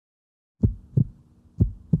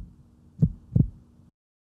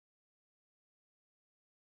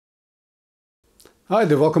Hi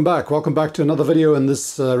there, welcome back. Welcome back to another video in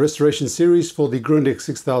this restoration series for the Grundig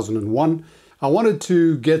 6001. I wanted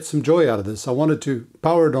to get some joy out of this. I wanted to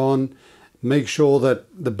power it on, make sure that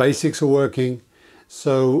the basics are working.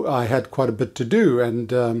 So I had quite a bit to do,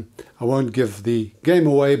 and I won't give the game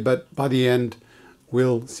away, but by the end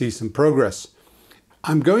we'll see some progress.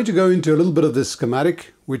 I'm going to go into a little bit of this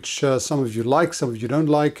schematic, which some of you like, some of you don't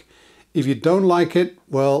like. If you don't like it,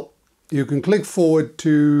 well, you can click forward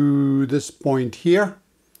to this point here,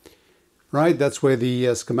 right? That's where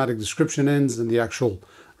the schematic description ends and the actual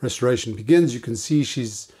restoration begins. You can see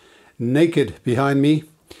she's naked behind me,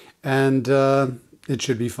 and it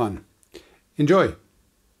should be fun. Enjoy.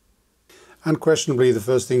 Unquestionably, the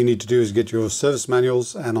first thing you need to do is get your service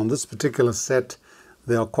manuals, and on this particular set,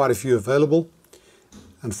 there are quite a few available.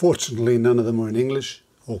 Unfortunately, none of them are in English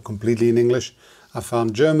or completely in English. I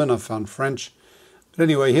found German, I found French. But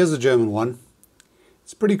anyway, here's the German one.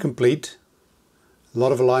 It's pretty complete. A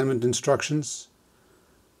lot of alignment instructions.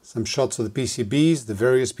 Some shots of the PCBs, the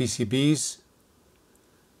various PCBs.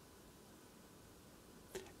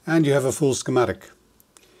 And you have a full schematic.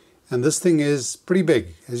 And this thing is pretty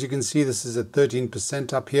big. As you can see, this is at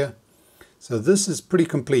 13% up here. So this is pretty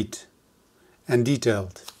complete and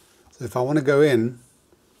detailed. So if I want to go in,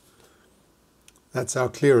 that's how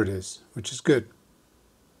clear it is, which is good.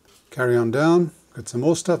 Carry on down. Got some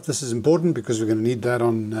more stuff. This is important because we're going to need that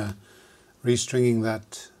on restringing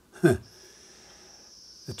that the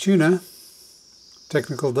tuner,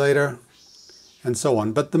 technical data, and so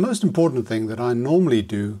on. But the most important thing that I normally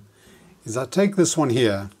do is I take this one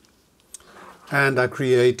here and I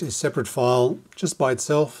create a separate file just by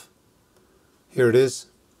itself. Here it is.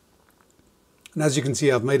 And as you can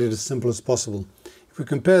see, I've made it as simple as possible. If we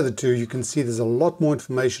compare the two, you can see there's a lot more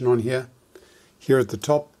information on here at the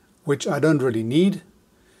top, which I don't really need.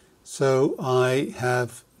 So I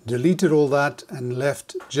have deleted all that and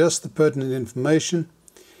left just the pertinent information.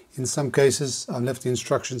 In some cases, I've left the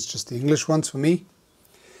instructions, just the English ones for me.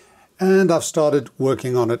 And I've started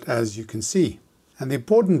working on it, as you can see. And the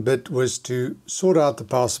important bit was to sort out the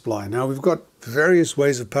power supply. Now we've got various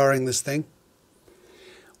ways of powering this thing.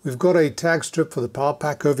 We've got a tag strip for the power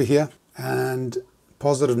pack over here, and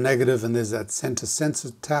positive, negative, and there's that center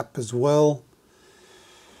sensor tap as well.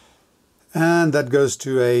 And that goes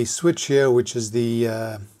to a switch here, which is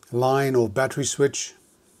the line or battery switch.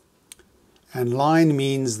 And line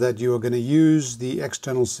means that you are going to use the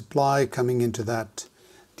external supply coming into that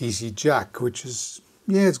DC jack, which is,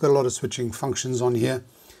 yeah, it's got a lot of switching functions on here.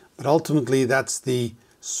 But ultimately, that's the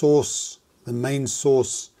source, the main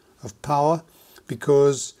source of power,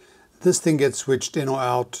 because this thing gets switched in or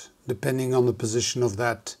out depending on the position of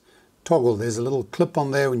that toggle. There's a little clip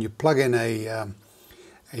on there when you plug in a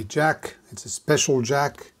jack. It's a special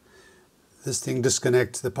jack. This thing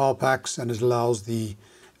disconnects the power packs and it allows the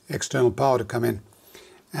external power to come in.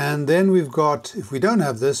 And then we've got, if we don't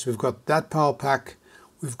have this, we've got that power pack,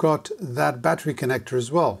 we've got that battery connector as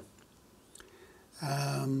well.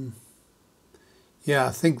 Yeah,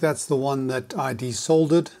 I think that's the one that I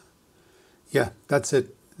desoldered. Yeah, that's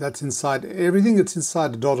it. That's inside. Everything that's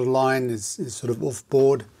inside the dotted line is sort of off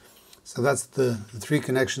board. So that's the three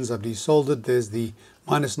connections I've desoldered. There's the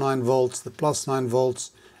 -9 volts, the +9 volts,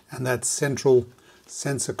 and that central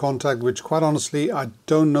sensor contact, which quite honestly, I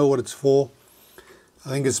don't know what it's for. I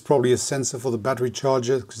think it's probably a sensor for the battery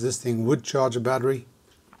charger, because this thing would charge a battery.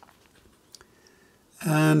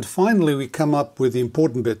 And finally, we come up with the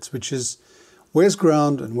important bits, which is where's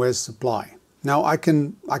ground and where's supply. Now I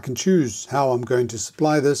can choose how I'm going to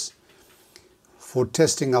supply this. For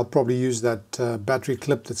testing, I'll probably use that battery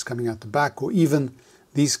clip that's coming out the back, or even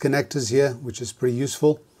these connectors here, which is pretty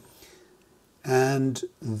useful. And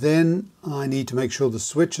then I need to make sure the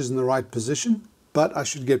switch is in the right position, but I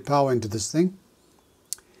should get power into this thing.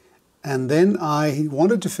 And then I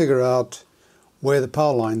wanted to figure out where the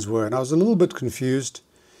power lines were, and I was a little bit confused.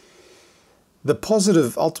 The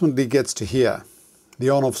positive ultimately gets to here, the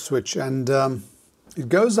on-off switch, and it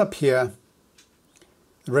goes up here,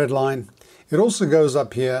 the red line. It also goes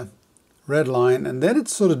up here, red line, and then it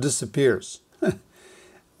sort of disappears,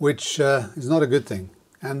 which is not a good thing.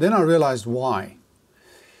 And then I realized why.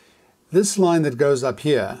 This line that goes up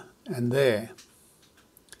here and there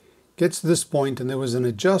gets to this point, and there was an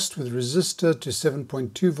adjust with resistor to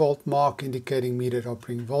 7.2 volt mark indicating immediate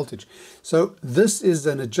operating voltage. So this is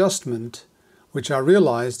an adjustment which I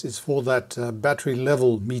realized is for that battery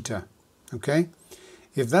level meter. Okay?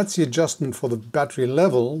 If that's the adjustment for the battery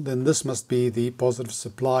level, then this must be the positive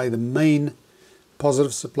supply, the main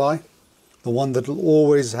positive supply, the one that will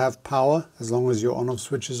always have power as long as your on-off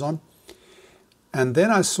switch is on. And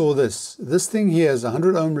then I saw this. This thing here is a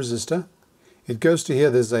 100 ohm resistor. It goes to here.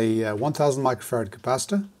 There's a 1000 microfarad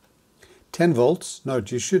capacitor, 10 volts.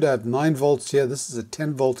 Note, you should have 9 volts here. This is a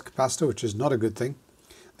 10 volt capacitor, which is not a good thing.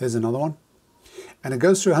 There's another one. And it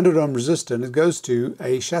goes through a 100 ohm resistor, and it goes to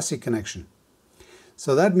a chassis connection.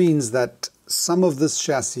 So that means that some of this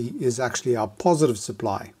chassis is actually our positive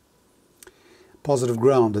supply, positive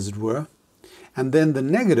ground as it were. And then the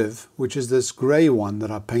negative, which is this grey one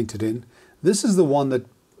that I painted in, this is the one that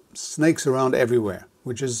snakes around everywhere,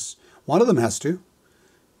 which is, one of them has to.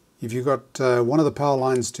 If you've got one of the power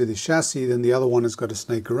lines to the chassis, then the other one has got to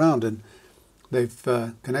snake around, and they've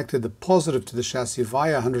connected the positive to the chassis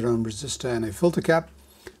via a 100 ohm resistor and a filter cap.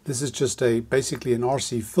 This is just basically an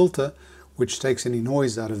RC filter which takes any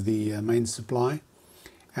noise out of the main supply,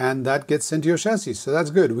 and that gets sent to your chassis. So that's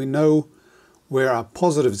good. We know where our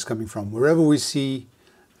positive is coming from. Wherever we see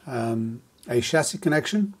a chassis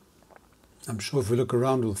connection, I'm sure if we look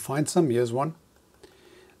around we'll find some. Here's one.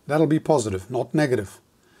 That'll be positive, not negative.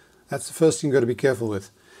 That's the first thing you've got to be careful with.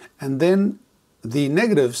 And then the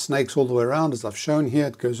negative snakes all the way around, as I've shown here.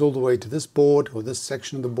 It goes all the way to this board, or this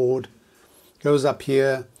section of the board, goes up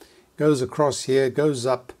here, goes across here, goes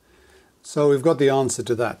up. So we've got the answer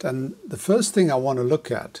to that. And the first thing I want to look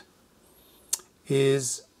at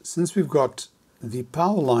is, since we've got the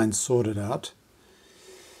power lines sorted out,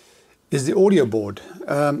 is the audio board.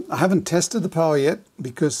 I haven't tested the power yet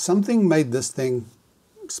because something made this thing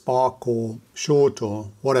spark or short or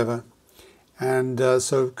whatever. And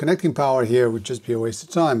so connecting power here would just be a waste of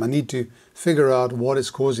time. I need to figure out what is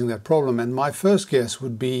causing that problem. And my first guess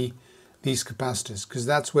would be these capacitors, because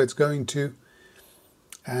that's where it's going to.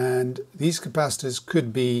 And these capacitors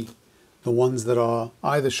could be the ones that are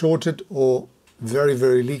either shorted or very,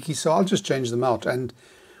 very leaky. So I'll just change them out. And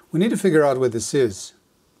we need to figure out where this is.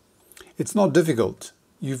 It's not difficult.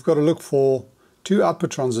 You've got to look for two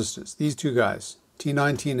output transistors, these two guys,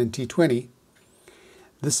 T19 and T20.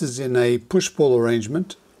 This is in a push-pull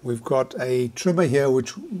arrangement. We've got a trimmer here,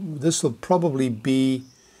 which this will probably be,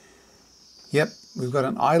 yep, we've got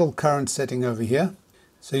an idle current setting over here.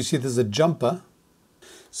 So you see there's a jumper.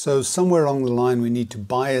 So somewhere along the line we need to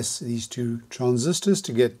bias these two transistors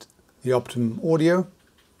to get the optimum audio.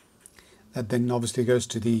 That then obviously goes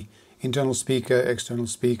to the internal speaker, external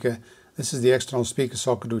speaker. This is the external speaker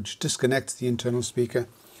socket, which disconnects the internal speaker.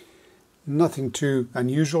 Nothing too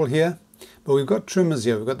unusual here. But we've got trimmers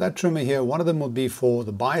here. We've got that trimmer here. One of them will be for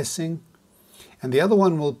the biasing, and the other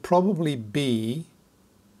one will probably be,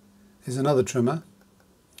 there's another trimmer.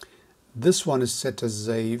 This one is set as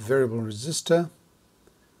a variable resistor.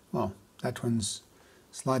 Well, that one's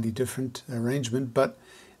slightly different arrangement, but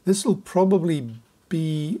this will probably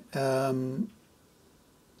be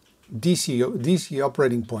DC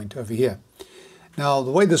operating point over here. Now,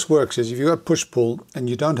 the way this works is if you've got push-pull and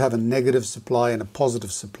you don't have a negative supply and a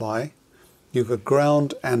positive supply, you've got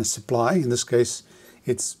ground and a supply. In this case,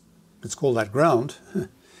 it's called that ground,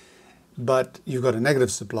 but you've got a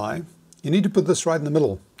negative supply. You need to put this right in the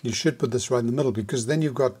middle. You should put this right in the middle, because then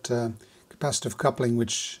you've got capacitive coupling,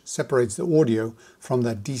 which separates the audio from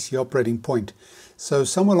that DC operating point. So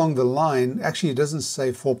somewhere along the line, actually it doesn't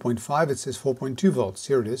say 4.5, it says 4.2 volts.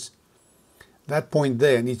 Here it is. That point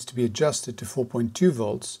there needs to be adjusted to 4.2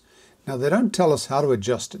 volts. Now they don't tell us how to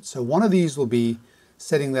adjust it. So one of these will be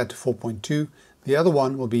setting that to 4.2. The other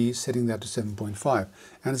one will be setting that to 7.5.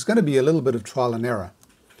 And it's going to be a little bit of trial and error.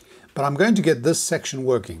 But I'm going to get this section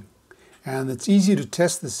working. And it's easy to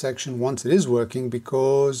test this section once it is working,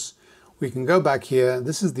 because we can go back here.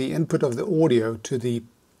 This is the input of the audio to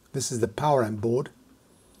this is the power amp board.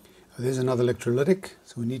 There's another electrolytic,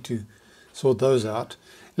 so we need to sort those out.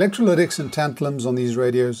 Electrolytics and tantalums on these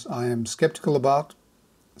radios I am skeptical about,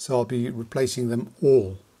 so I'll be replacing them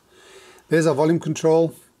all. There's our volume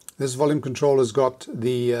control. This volume control has got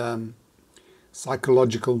the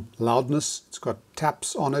psychological loudness. It's got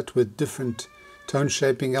taps on it with different tone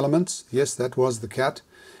shaping elements. Yes, that was the cat.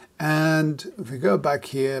 And if we go back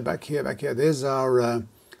here, there's our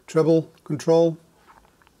treble control.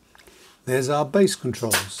 There's our bass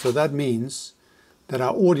control. So that means that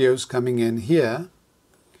our audio is coming in here.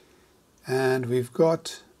 And we've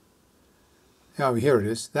got, oh, here it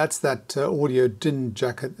is. That's that audio DIN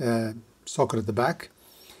jacket socket at the back.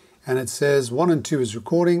 And it says 1 and 2 is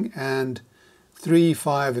recording, and 3,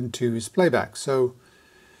 5, and 2 is playback. So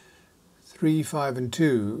 3, 5, and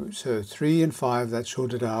 2. So 3 and 5, that's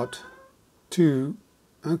shorted out. 2,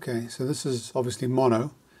 okay, so this is obviously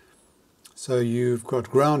mono. So you've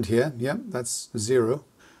got ground here. Yep, that's 0.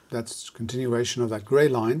 That's continuation of that grey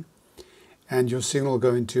line. And your signal will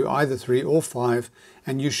go into either 3 or 5,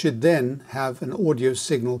 and you should then have an audio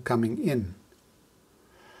signal coming in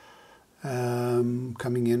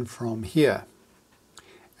from here.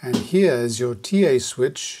 And here is your TA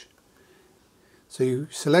switch. So you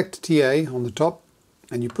select TA on the top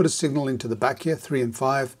and you put a signal into the back here, 3 and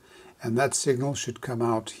 5, and that signal should come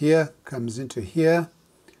out here, comes into here,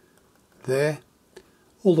 there,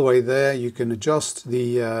 all the way there. You can adjust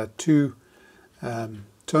the two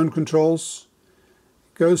tone controls,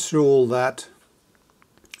 goes through all that,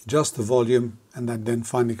 adjust the volume, and that then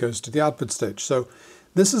finally goes to the output stage. So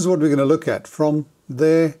this is what we're going to look at from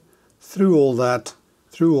there through all that,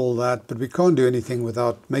 but we can't do anything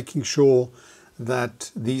without making sure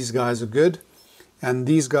that these guys are good, and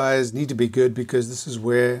these guys need to be good because this is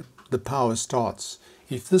where the power starts.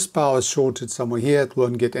 If this power is shorted somewhere here, it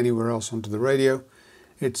won't get anywhere else onto the radio.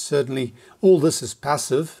 It's certainly, all this is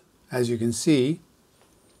passive, as you can see.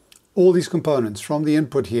 All these components from the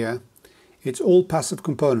input here, it's all passive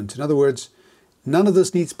components. In other words, none of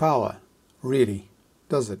this needs power, really,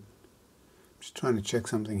 does it? Just trying to check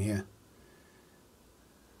something here.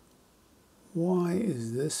 Why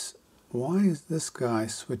is this guy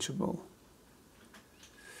switchable?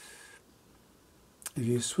 If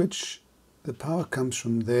you switch, the power comes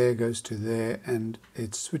from there, goes to there, and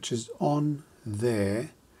it switches on there.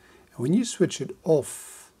 And when you switch it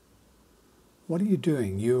off, what are you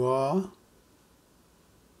doing?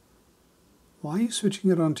 Why are you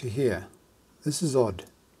switching it onto here? This is odd.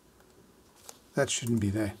 That shouldn't be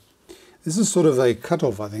there. This is sort of a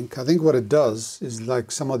cutoff, I think. I think what it does is,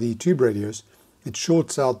 like some of the tube radios, it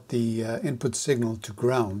shorts out the input signal to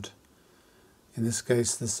ground. In this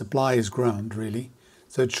case, the supply is ground, really.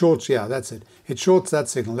 So it shorts, yeah, that's it. It shorts that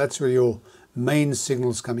signal. That's where your main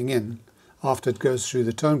signal's coming in. After it goes through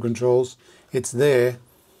the tone controls, it's there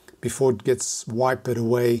before it gets wiped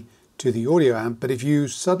away to the audio amp. But if you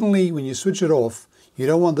suddenly, when you switch it off, you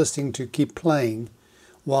don't want this thing to keep playing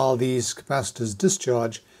while these capacitors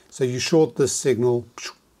discharge. So you short this signal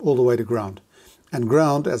all the way to ground. And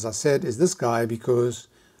ground, as I said, is this guy, because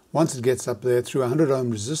once it gets up there through a 100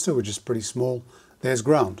 ohm resistor, which is pretty small, there's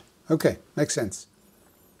ground. Okay, makes sense.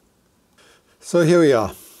 So here we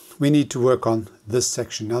are. We need to work on this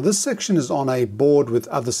section. Now this section is on a board with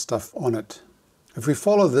other stuff on it. If we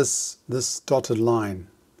follow this dotted line,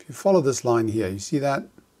 if you follow this line here, you see that?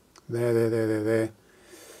 There.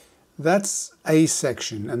 That's a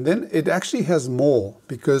section. And then it actually has more,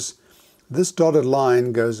 because this dotted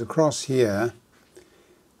line goes across here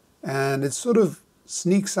and it sort of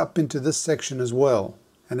sneaks up into this section as well.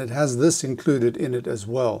 And it has this included in it as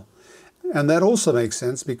well. And that also makes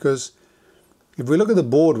sense, because if we look at the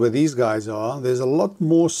board where these guys are, there's a lot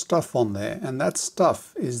more stuff on there. And that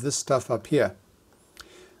stuff is this stuff up here.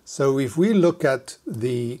 So if we look at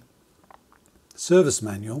the service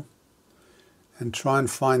manual and try and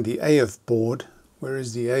find the AF board, where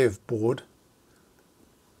is the AF board?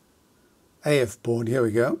 AF board, here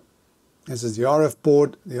we go. This is the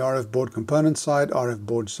RF board component side, RF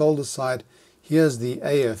board solder side. Here's the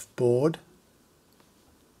AF board.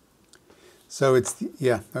 So it's the,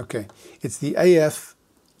 it's the AF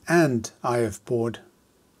and IF board,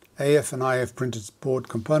 AF and IF printed board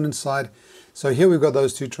component side. So here we've got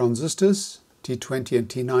those two transistors, T20 and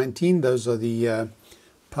T19. Those are the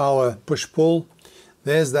power push-pull.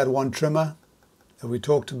 There's that one trimmer that we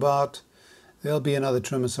talked about. There'll be another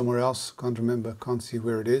trimmer somewhere else. Can't remember, can't see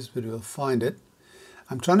where it is, but we'll find it.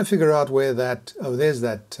 I'm trying to figure out where that, oh, there's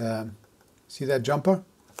that, see that jumper?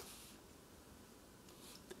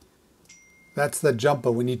 That's the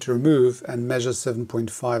jumper we need to remove and measure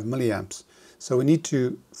 7.5 milliamps. So we need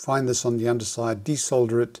to find this on the underside,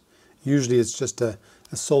 desolder it. Usually it's just a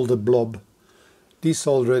solder blob.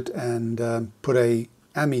 Desolder it and put a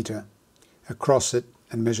ammeter across it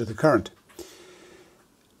and measure the current.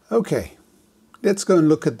 Okay, let's go and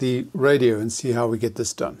look at the radio and see how we get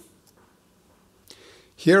this done.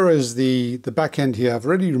 Here is the back end here. I've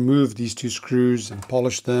already removed these two screws and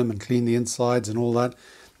polished them and cleaned the insides and all that.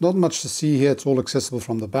 Not much to see here, it's all accessible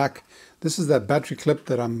from the back. This is that battery clip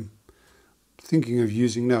that I'm thinking of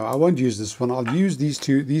using. No, I won't use this one. I'll use these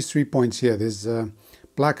 3 points here. There's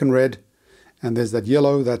black and red, and there's that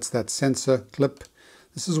yellow, that's that sensor clip.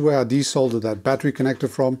 This is where I desoldered that battery connector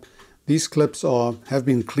from. These clips have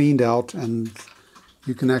been cleaned out, and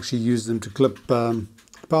you can actually use them to clip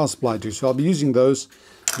power supply to. So I'll be using those.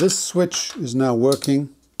 This switch is now working.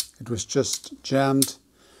 It was just jammed.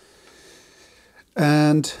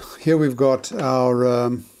 And here we've got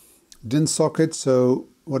our DIN socket. So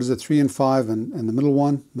what is it, 3 and 5 and the middle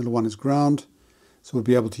one? Middle one is ground. So we'll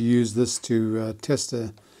be able to use this to test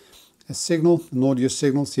a signal, an audio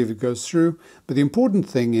signal, see if it goes through. But the important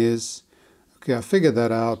thing is, okay, I figured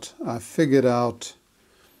that out. I figured out,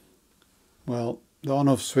 well, the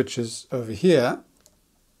on-off switch is over here.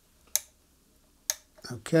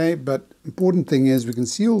 Okay, but important thing is we can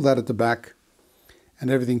see all that at the back and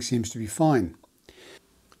everything seems to be fine.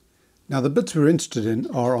 Now the bits we're interested in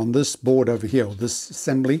are on this board over here, or this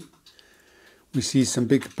assembly. We see some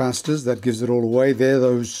big capacitors, that gives it all away. There,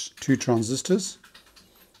 those two transistors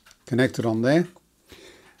connected on there.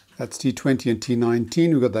 That's T20 and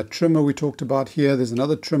T19. We've got that trimmer we talked about here. There's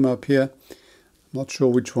another trimmer up here. I'm not sure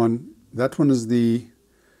which one. That one is the...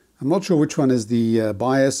 I'm not sure which one is the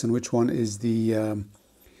bias and which one is the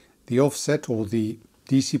offset or the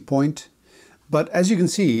DC point. But as you can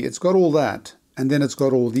see, it's got all that. And then it's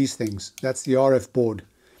got all these things. That's the RF board.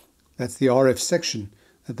 That's the RF section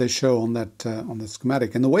that they show on that on the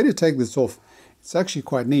schematic. And the way to take this off, it's actually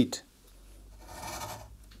quite neat.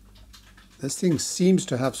 This thing seems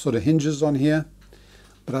to have sort of hinges on here,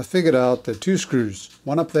 but I figured out there are two screws,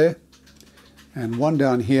 one up there and one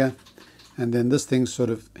down here, and then this thing sort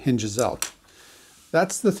of hinges out.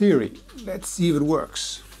 That's the theory. Let's see if it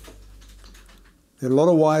works. There are a lot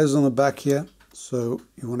of wires on the back here, so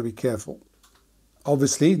you want to be careful.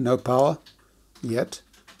 Obviously, no power yet.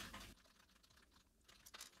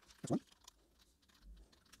 That's one.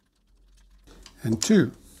 And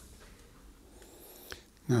two.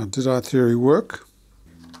 Now, did our theory work?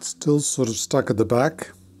 It's still sort of stuck at the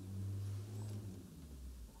back.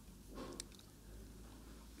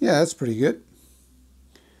 Yeah, that's pretty good.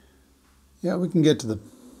 Yeah, we can get to them.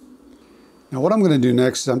 Now, what I'm going to do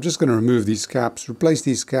next is I'm just going to remove these caps, replace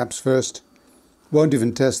these caps first. Won't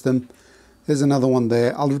even test them. There's another one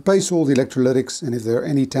there. I'll replace all the electrolytics, and if there are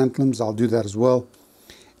any tantalums, I'll do that as well.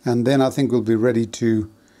 And then I think we'll be ready to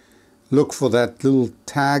look for that little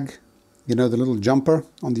tag, you know, the little jumper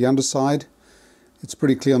on the underside. It's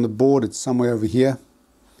pretty clear on the board. It's somewhere over here.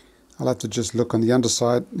 I'll have to just look on the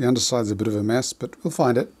underside. The underside's a bit of a mess, but we'll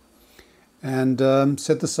find it. And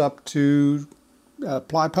set this up to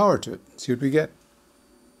apply power to it. See what we get.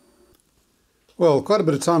 Well, quite a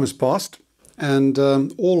bit of time has passed. And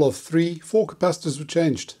all of 4 capacitors were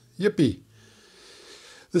changed. Yippee!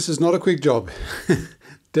 This is not a quick job.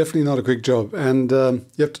 Definitely not a quick job. And you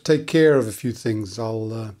have to take care of a few things.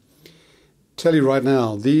 I'll tell you right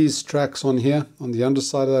now, these tracks on here, on the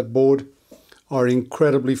underside of that board, are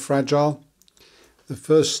incredibly fragile. The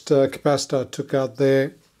first capacitor I took out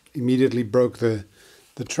there immediately broke the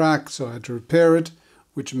track, so I had to repair it,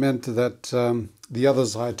 which meant that the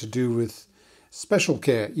others I had to do with special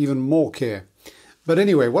care, even more care. But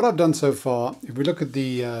anyway, what I've done so far, if we look at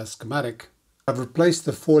the schematic, I've replaced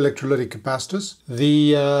the 4 electrolytic capacitors.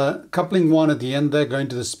 The coupling one at the end there going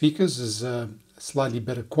to the speakers is slightly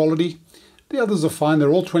better quality. The others are fine.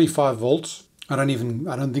 They're all 25 volts. I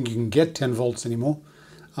don't think you can get 10 volts anymore.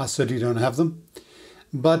 I certainly don't have them.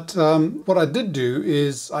 But what I did do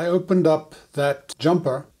is I opened up that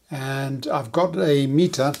jumper, and I've got a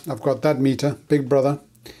meter. I've got that meter, Big Brother,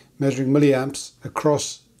 measuring milliamps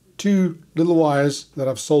across 2 little wires that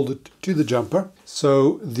I've soldered to the jumper.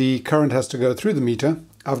 So the current has to go through the meter.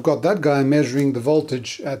 I've got that guy measuring the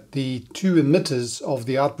voltage at the 2 emitters of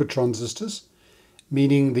the output transistors,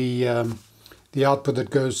 meaning the output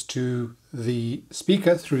that goes to the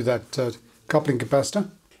speaker through that coupling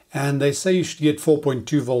capacitor. And they say you should get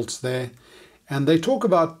 4.2 volts there. And they talk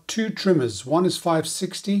about 2 trimmers. One is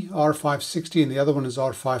 560, R560, and the other one is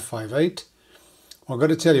R558. Well, I've got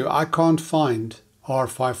to tell you, I can't find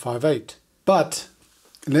R558. But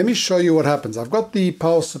let me show you what happens. I've got the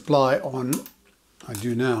power supply on, I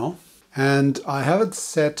do now, and I have it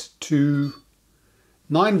set to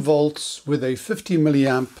 9 volts with a 50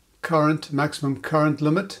 milliamp current, maximum current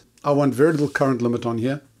limit. I want very little current limit on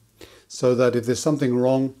here, so that if there's something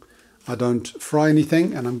wrong, I don't fry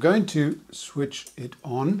anything. And I'm going to switch it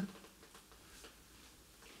on.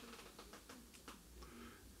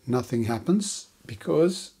 Nothing happens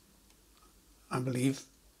because I believe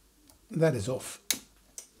that is off.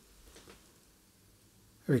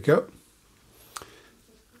 There we go.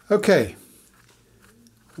 Okay,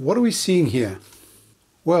 what are we seeing here?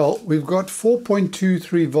 Well, we've got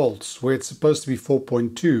 4.23 volts where it's supposed to be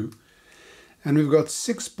 4.2, and we've got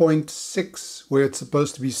 6.6 where it's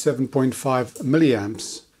supposed to be 7.5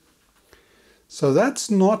 milliamps. So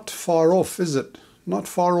that's not far off, is it? Not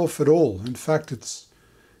far off at all. In fact,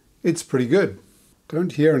 it's pretty good.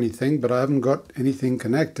 Don't hear anything, but I haven't got anything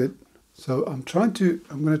connected. So I'm going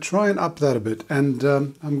to try and up that a bit, and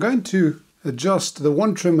I'm going to adjust the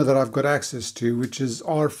one trimmer that I've got access to, which is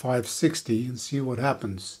R560, and see what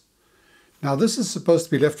happens. Now this is supposed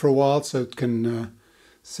to be left for a while so it can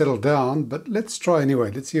settle down, but let's try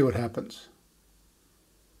anyway. Let's see what happens.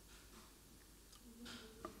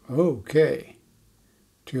 Okay,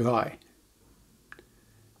 too high.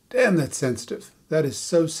 Damn, that's sensitive. That is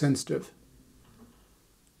so sensitive.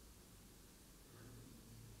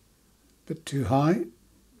 bit too high.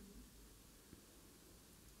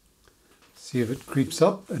 See if it creeps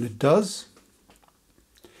up, and it does.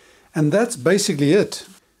 And that's basically it.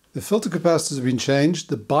 The filter capacitors have been changed.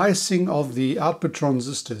 The biasing of the output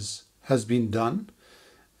transistors has been done.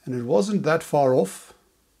 And it wasn't that far off.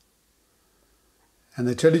 And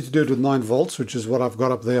they tell you to do it with 9 volts, which is what I've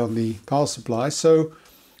got up there on the power supply. So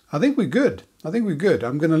I think we're good. I'm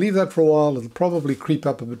going to leave that for a while. It'll probably creep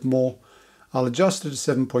up a bit more. I'll adjust it to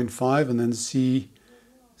 7.5 and then see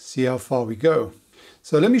how far we go.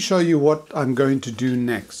 So let me show you what I'm going to do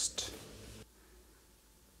next.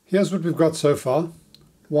 Here's what we've got so far.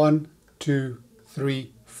 1, 2,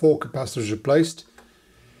 3, 4 capacitors replaced.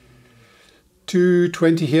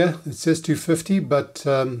 220 here. It says 250, but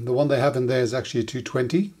the one they have in there is actually a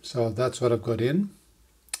 220. So that's what I've got in.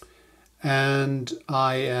 And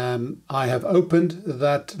I have opened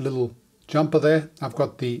that little jumper there. I've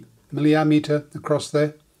got the milliammeter across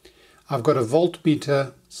there. I've got a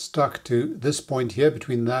voltmeter stuck to this point here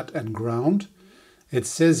between that and ground. It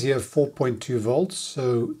says here 4.2 volts,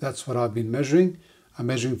 so that's what I've been measuring. I'm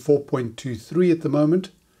measuring 4.23 at the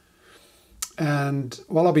moment. And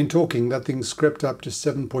while I've been talking, that thing's crept up to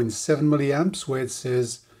 7.7 milliamps where it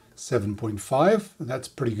says 7.5, and that's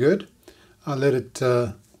pretty good. I'll let it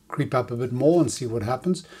creep up a bit more and see what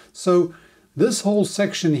happens. So this whole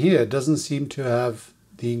section here doesn't seem to have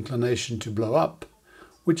the inclination to blow up,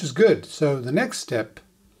 which is good. So the next step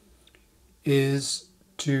is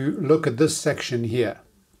to look at this section here.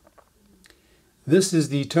 This is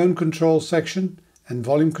the tone control section and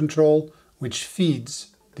volume control, which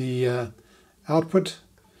feeds the output.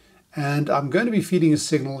 And I'm going to be feeding a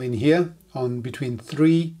signal in here on between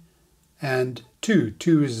 3 and 2.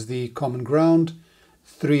 2 is the common ground.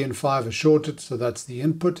 3 and 5 are shorted, so that's the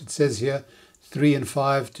input. It says here 3 and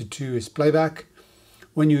 5 to 2 is playback.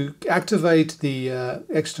 When you activate the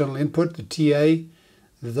external input, the TA,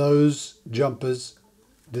 those jumpers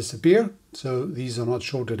disappear. So these are not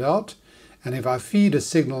shorted out. And if I feed a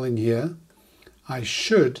signal in here, I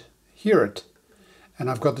should hear it. And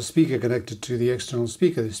I've got the speaker connected to the external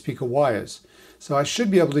speaker, the speaker wires. So I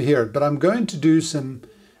should be able to hear it. But I'm going to do some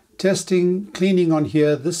testing, cleaning on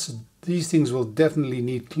here. These things will definitely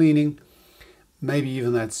need cleaning. Maybe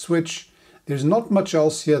even that switch. There's not much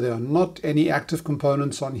else here. There are not any active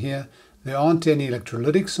components on here. There aren't any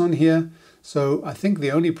electrolytics on here. So I think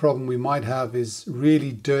the only problem we might have is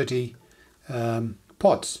really dirty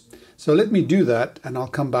pots. So let me do that and I'll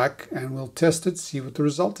come back and we'll test it, see what the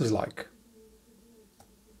result is like.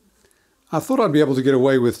 I thought I'd be able to get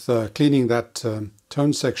away with cleaning that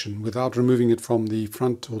tone section without removing it from the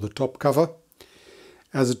front or the top cover.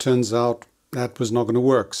 As it turns out, that was not going to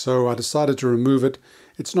work. So I decided to remove it.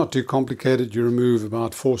 It's not too complicated. You remove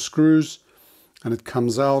about 4 screws and it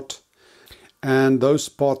comes out. And those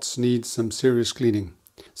spots need some serious cleaning.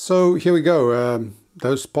 So here we go.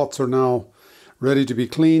 Those spots are now ready to be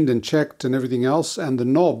cleaned and checked and everything else. And the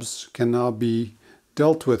knobs can now be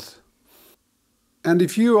dealt with. And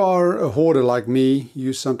if you are a hoarder like me,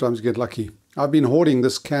 you sometimes get lucky. I've been hoarding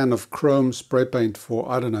this can of chrome spray paint for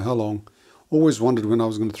I don't know how long. Always wondered when I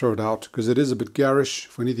was going to throw it out because it is a bit garish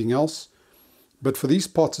for anything else. But for these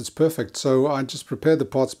pots it's perfect. So I just prepared the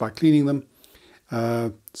pots by cleaning them,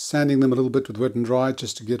 sanding them a little bit with wet and dry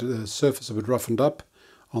just to get the surface a bit roughened up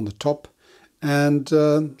on the top. And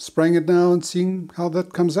spraying it now and seeing how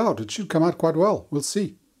that comes out. It should come out quite well. We'll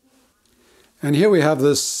see. And here we have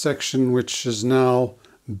this section which is now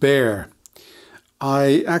bare.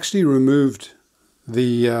 I actually removed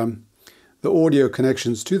the audio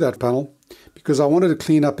connections to that panel because I wanted to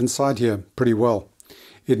clean up inside here pretty well.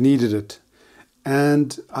 It needed it.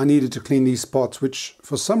 And I needed to clean these spots, which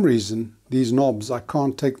for some reason, these knobs, I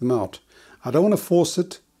can't take them out. I don't want to force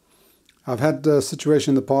it. I've had a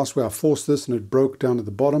situation in the past where I forced this and it broke down at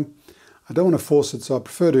the bottom. I don't want to force it, so I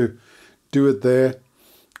prefer to do it there.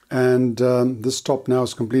 And this top now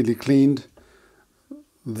is completely cleaned.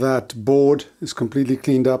 That board is completely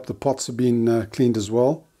cleaned up. The pots have been cleaned as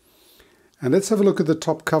well. And let's have a look at the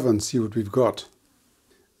top cover and see what we've got.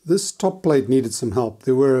 This top plate needed some help.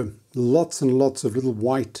 There were lots and lots of little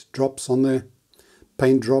white drops on there,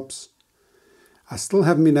 paint drops. I still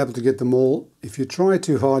haven't been able to get them all. If you try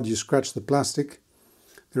too hard, you scratch the plastic.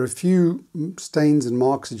 There are a few stains and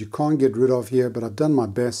marks that you can't get rid of here, but I've done my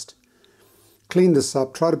best. Clean this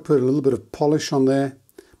up, try to put a little bit of polish on there.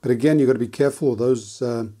 But again, you've got to be careful, those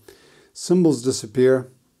symbols disappear.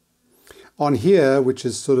 On here, which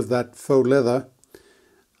is sort of that faux leather,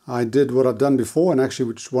 I did what I've done before, and actually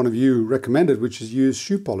which one of you recommended, which is use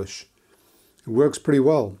shoe polish. It works pretty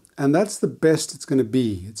well. And that's the best it's going to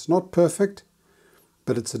be. It's not perfect,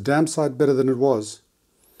 but it's a damn sight better than it was.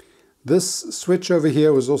 This switch over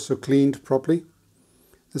here was also cleaned properly.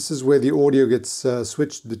 This is where the audio gets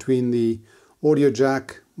switched between the audio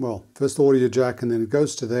jack, well, first audio jack, and then it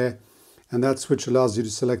goes to there, and that switch allows you to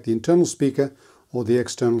select the internal speaker or the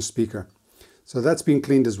external speaker. So that's been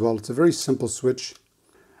cleaned as well. It's a very simple switch.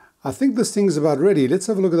 I think this thing's about ready. Let's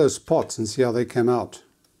have a look at those pots and see how they came out.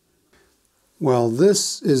 Well,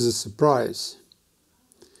 this is a surprise.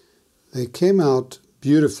 They came out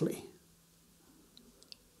beautifully.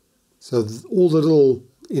 So all the little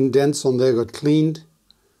indents on there got cleaned.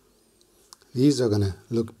 These are going to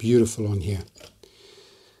look beautiful on here.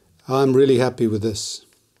 I'm really happy with this.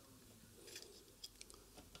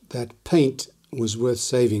 That paint was worth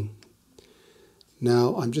saving.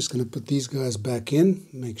 Now I'm just going to put these guys back in,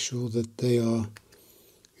 make sure that they are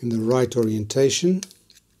in the right orientation.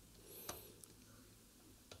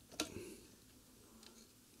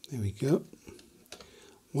 There we go.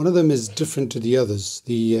 One of them is different to the others.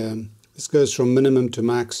 This goes from minimum to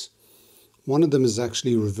max. One of them is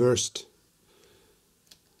actually reversed.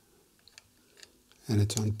 And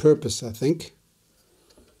it's on purpose, I think.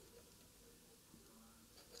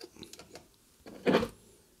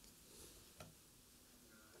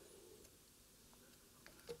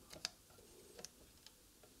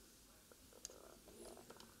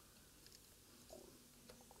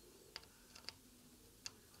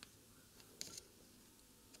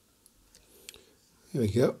 There we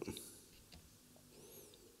go.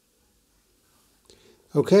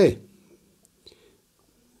 Okay.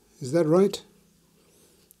 Is that right?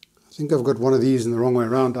 I think I've got one of these in the wrong way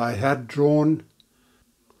around. I had drawn,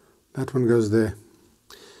 that one goes there.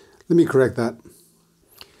 Let me correct that.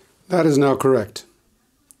 That is now correct.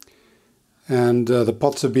 And the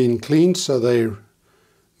pots have been cleaned, so they're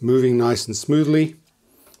moving nice and smoothly.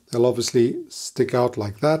 They'll obviously stick out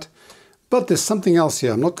like that. But there's something else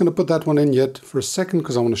here. I'm not going to put that one in yet for a second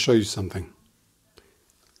because I want to show you something.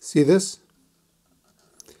 See this?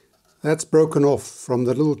 That's broken off from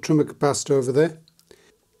the little trimmer capacitor over there.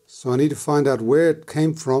 So I need to find out where it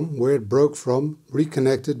came from, where it broke from,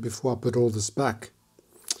 reconnect it before I put all this back.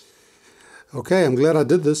 Okay, I'm glad I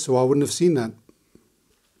did this so I wouldn't have seen that.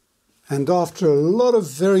 And after a lot of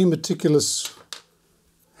very meticulous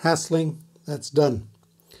hassling, that's done.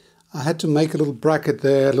 I had to make a little bracket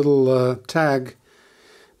there, a little tag,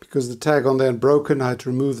 because the tag on there had broken. I had to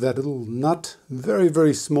remove that little nut, very,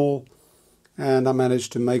 very small, and I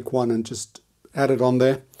managed to make one and just add it on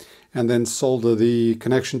there and then solder the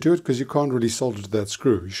connection to it, because you can't really solder to that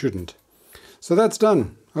screw. You shouldn't. So that's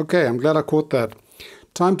done. Okay, I'm glad I caught that.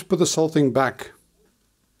 Time to put the solting back.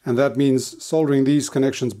 And that means soldering these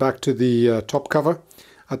connections back to the top cover.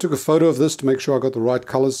 I took a photo of this to make sure I got the right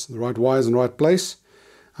colors, the right wires in the right place.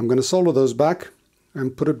 I'm going to solder those back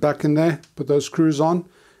and put it back in there, put those screws on,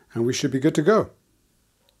 and we should be good to go.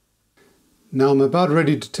 Now I'm about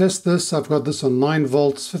ready to test this. I've got this on 9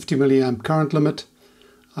 volts, 50 milliamp current limit.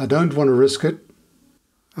 I don't want to risk it.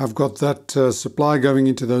 I've got that supply going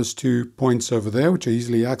into those 2 points over there, which are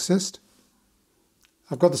easily accessed.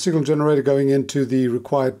 I've got the signal generator going into the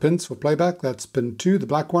required pins for playback. That's pin 2, the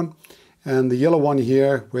black one, and the yellow one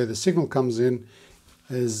here where the signal comes in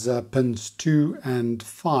is pins 2 and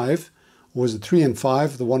 5, or is it 3 and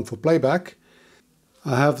 5, the one for playback.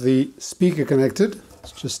 I have the speaker connected.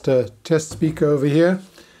 It's just a test speaker over here.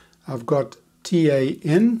 I've got TA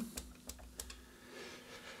in,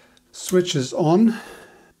 switch is on,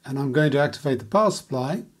 and I'm going to activate the power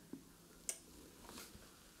supply.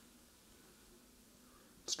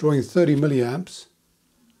 It's drawing 30 milliamps.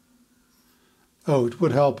 Oh, it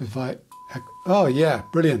would help if I... Oh yeah,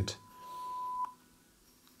 brilliant.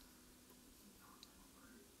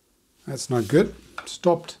 That's not good.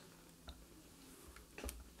 Stopped.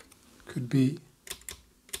 Could be...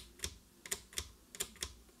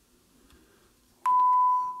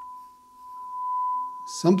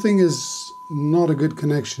 Something is not a good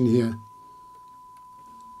connection here.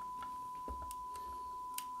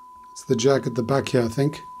 It's the jack at the back here, I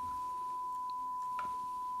think.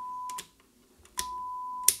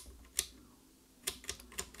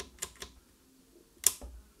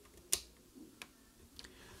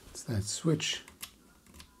 It's that switch.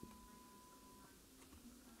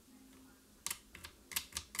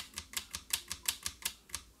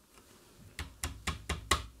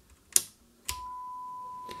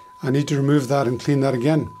 I need to remove that and clean that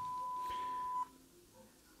again.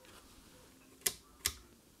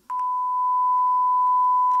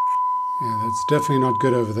 Yeah, that's definitely not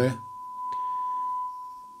good over there.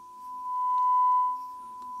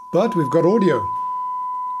 But we've got audio.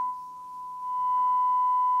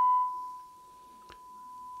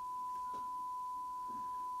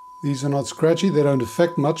 These are not scratchy, they don't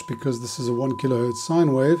affect much because this is a 1 kHz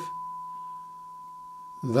sine wave.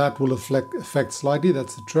 That will affect slightly,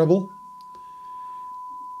 that's the treble.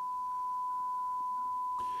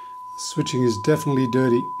 Switching is definitely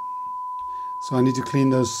dirty. So I need to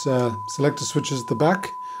clean those selector switches at the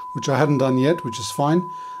back, which I hadn't done yet, which is fine.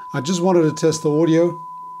 I just wanted to test the audio.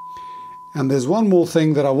 And there's one more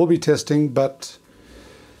thing that I will be testing, but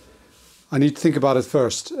I need to think about it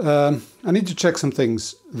first. I need to check some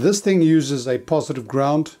things. This thing uses a positive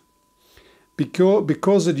ground.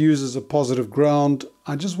 Because it uses a positive ground,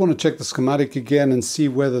 I just want to check the schematic again and see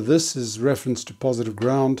whether this is reference to positive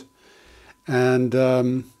ground. And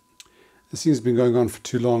this thing's been going on for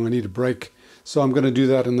too long. I need a break. So I'm going to do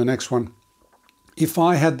that in the next one. If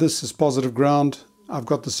I had this as positive ground, I've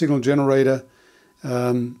got the signal generator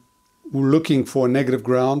looking for a negative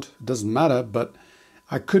ground. It doesn't matter, but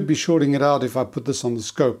I could be shorting it out if I put this on the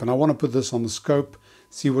scope. And I want to put this on the scope,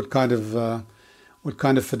 see what kind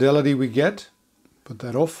of fidelity we get. Put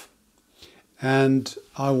that off. And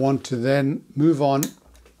I want to then move on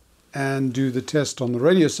and do the test on the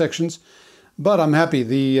radio sections. But I'm happy.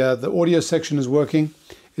 The audio section is working.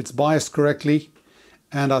 It's biased correctly.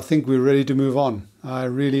 And I think we're ready to move on. I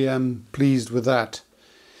really am pleased with that.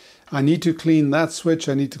 I need to clean that switch.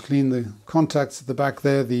 I need to clean the contacts at the back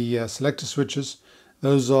there, the selector switches.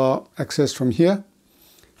 Those are accessed from here.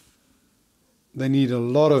 They need a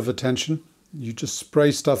lot of attention. You just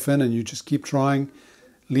spray stuff in and you just keep trying.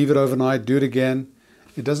 Leave it overnight, do it again.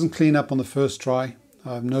 It doesn't clean up on the first try.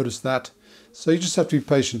 I've noticed that. So you just have to be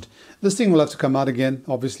patient. This thing will have to come out again,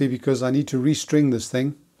 obviously, because I need to restring this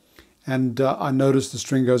thing. And I noticed the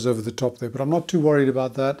string goes over the top there, but I'm not too worried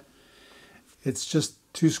about that. It's just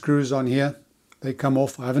 2 screws on here. They come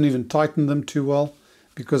off. I haven't even tightened them too well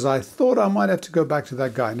because I thought I might have to go back to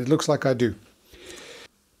that guy, and it looks like I do.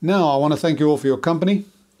 Now, I want to thank you all for your company.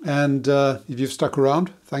 And if you've stuck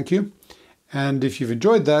around, thank you. And if you've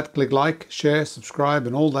enjoyed that, click like, share, subscribe,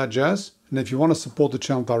 and all that jazz. And if you want to support the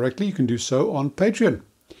channel directly, you can do so on Patreon.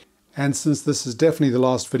 And since this is definitely the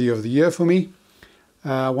last video of the year for me,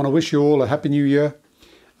 I want to wish you all a happy new year.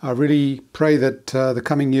 I really pray that the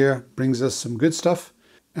coming year brings us some good stuff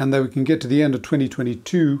and that we can get to the end of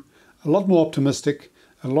 2022 a lot more optimistic,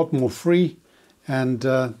 a lot more free, and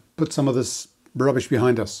put some of this rubbish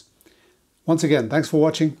behind us. Once again, thanks for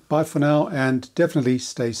watching. Bye for now, and definitely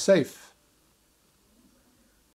stay safe.